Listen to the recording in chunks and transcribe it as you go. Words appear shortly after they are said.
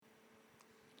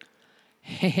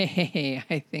Hey,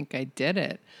 I think I did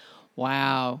it.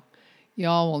 Wow.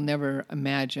 Y'all will never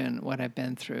imagine what I've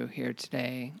been through here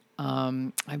today.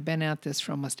 I've been at this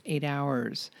for almost 8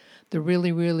 hours. The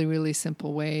really, really, really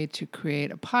simple way to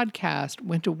create a podcast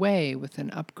went away with an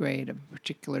upgrade of a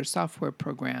particular software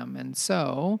program. And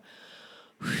so,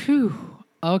 whew,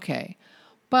 okay.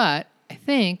 But I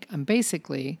think I'm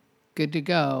basically good to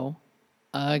go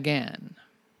again.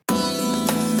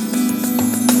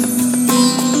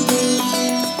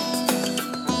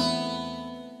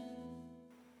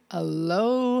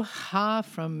 Aloha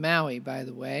from Maui, by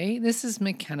the way. This is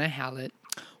McKenna Hallett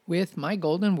with my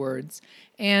golden words.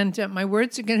 And my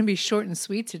words are going to be short and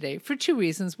sweet today for two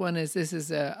reasons. One is this is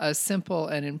a simple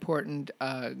and important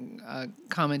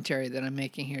commentary that I'm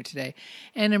making here today.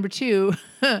 And number two,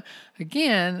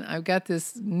 again, I've got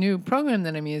this new program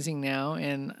that I'm using now,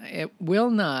 and it will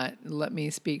not let me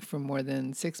speak for more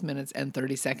than 6 minutes and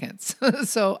 30 seconds.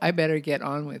 So I better get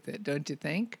on with it, don't you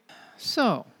think?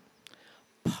 So,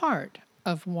 part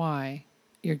of why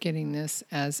you're getting this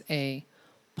as a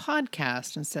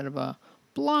podcast instead of a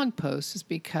blog post is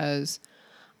because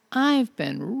I've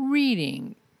been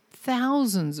reading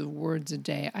thousands of words a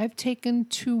day. I've taken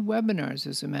 2 webinars,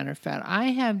 as a matter of fact. I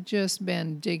have just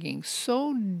been digging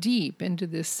so deep into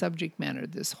this subject matter,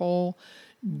 this whole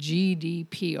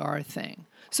GDPR thing.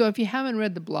 So if you haven't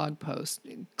read the blog post,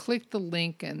 click the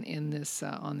link in this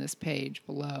on this page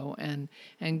below and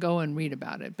go and read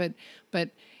about it. But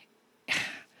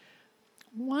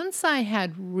once I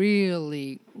had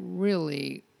really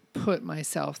put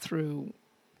myself through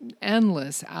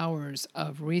endless hours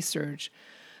of research,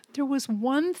 there was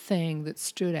one thing that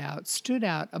stood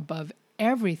out above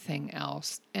everything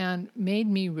else and made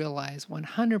me realize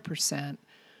 100%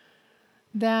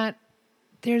 that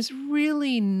there's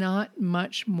really not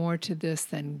much more to this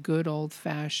than good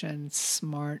old-fashioned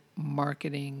smart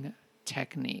marketing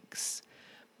techniques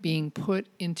being put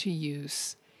into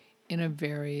use in a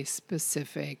very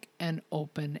specific and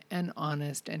open and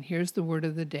honest, and here's the word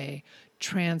of the day,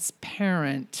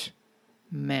 transparent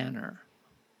manner.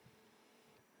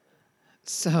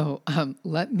 So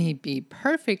let me be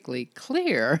perfectly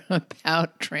clear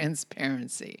about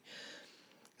transparency.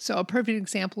 So a perfect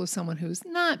example of someone who's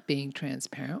not being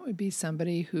transparent would be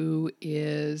somebody who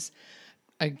is,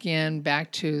 again,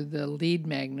 back to the lead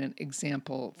magnet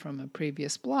example from a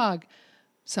previous blog,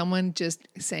 someone just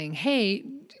saying, hey,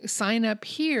 sign up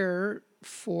here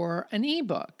for an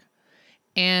ebook.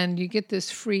 And you get this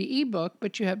free ebook,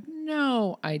 but you have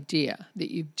no idea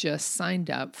that you've just signed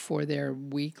up for their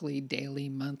weekly, daily,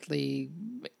 monthly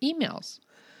emails.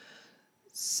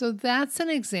 So that's an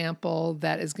example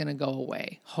that is going to go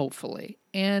away, hopefully.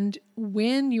 And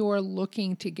when you're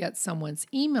looking to get someone's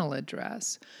email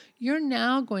address, you're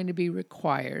now going to be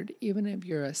required, even if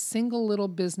you're a single little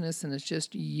business and it's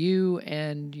just you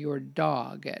and your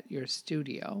dog at your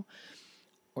studio,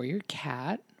 or your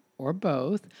cat, or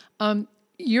both,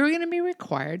 you're going to be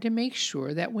required to make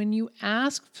sure that when you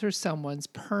ask for someone's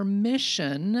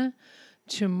permission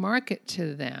to market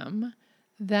to them,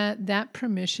 that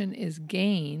permission is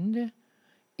gained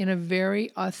in a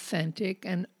very authentic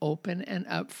and open and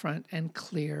upfront and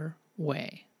clear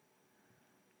way.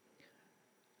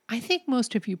 I think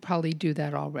most of you probably do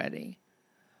that already.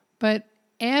 But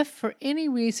if for any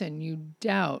reason you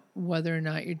doubt whether or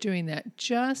not you're doing that,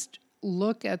 just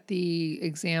look at the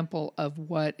example of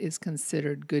what is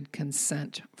considered good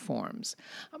consent forms.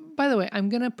 By the way, I'm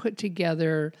going to put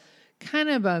together kind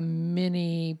of a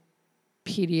mini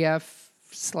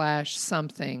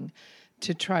PDF/something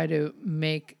to try to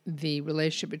make the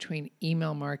relationship between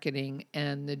email marketing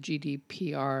and the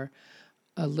GDPR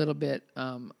a little bit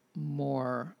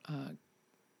more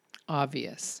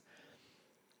obvious.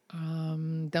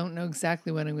 Don't know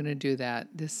exactly when I'm going to do that.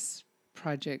 This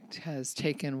project has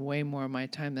taken way more of my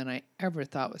time than I ever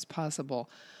thought was possible.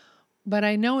 But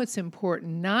I know it's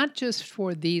important not just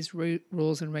for these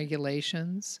rules and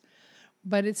regulations,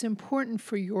 but it's important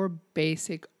for your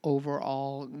basic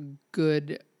overall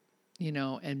good,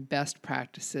 and best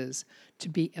practices to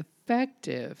be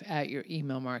effective at your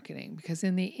email marketing. Because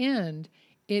in the end,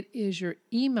 it is your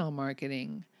email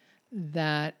marketing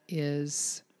that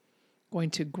is going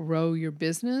to grow your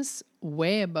business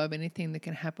way above anything that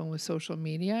can happen with social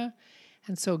media.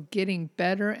 And so getting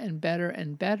better and better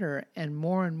and better and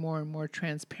more and more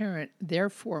transparent,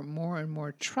 therefore more and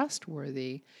more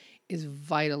trustworthy, is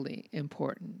vitally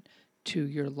important to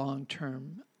your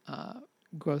long-term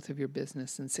growth of your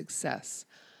business and success.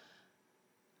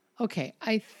 Okay,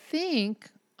 I think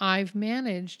I've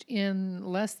managed in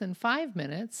less than 5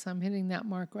 minutes, I'm hitting that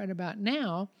mark right about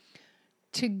now,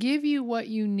 to give you what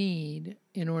you need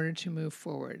in order to move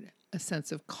forward. a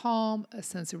sense of calm, a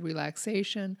sense of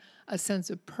relaxation, a sense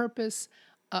of purpose,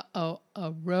 a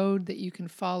road that you can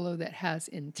follow that has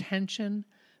intention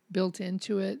built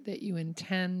into it, that you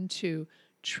intend to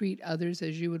treat others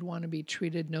as you would want to be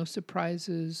treated. No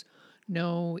surprises,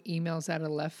 no emails out of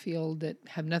left field that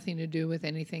have nothing to do with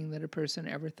anything that a person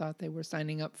ever thought they were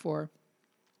signing up for.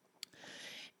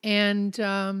 And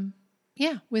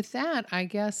with that, I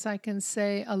guess I can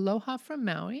say aloha from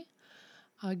Maui.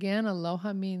 Again,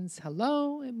 aloha means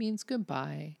hello, it means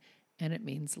goodbye, and it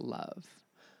means love.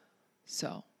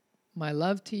 So, my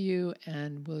love to you,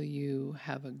 and will you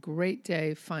have a great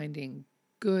day finding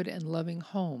good and loving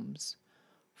homes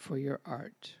for your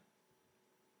art.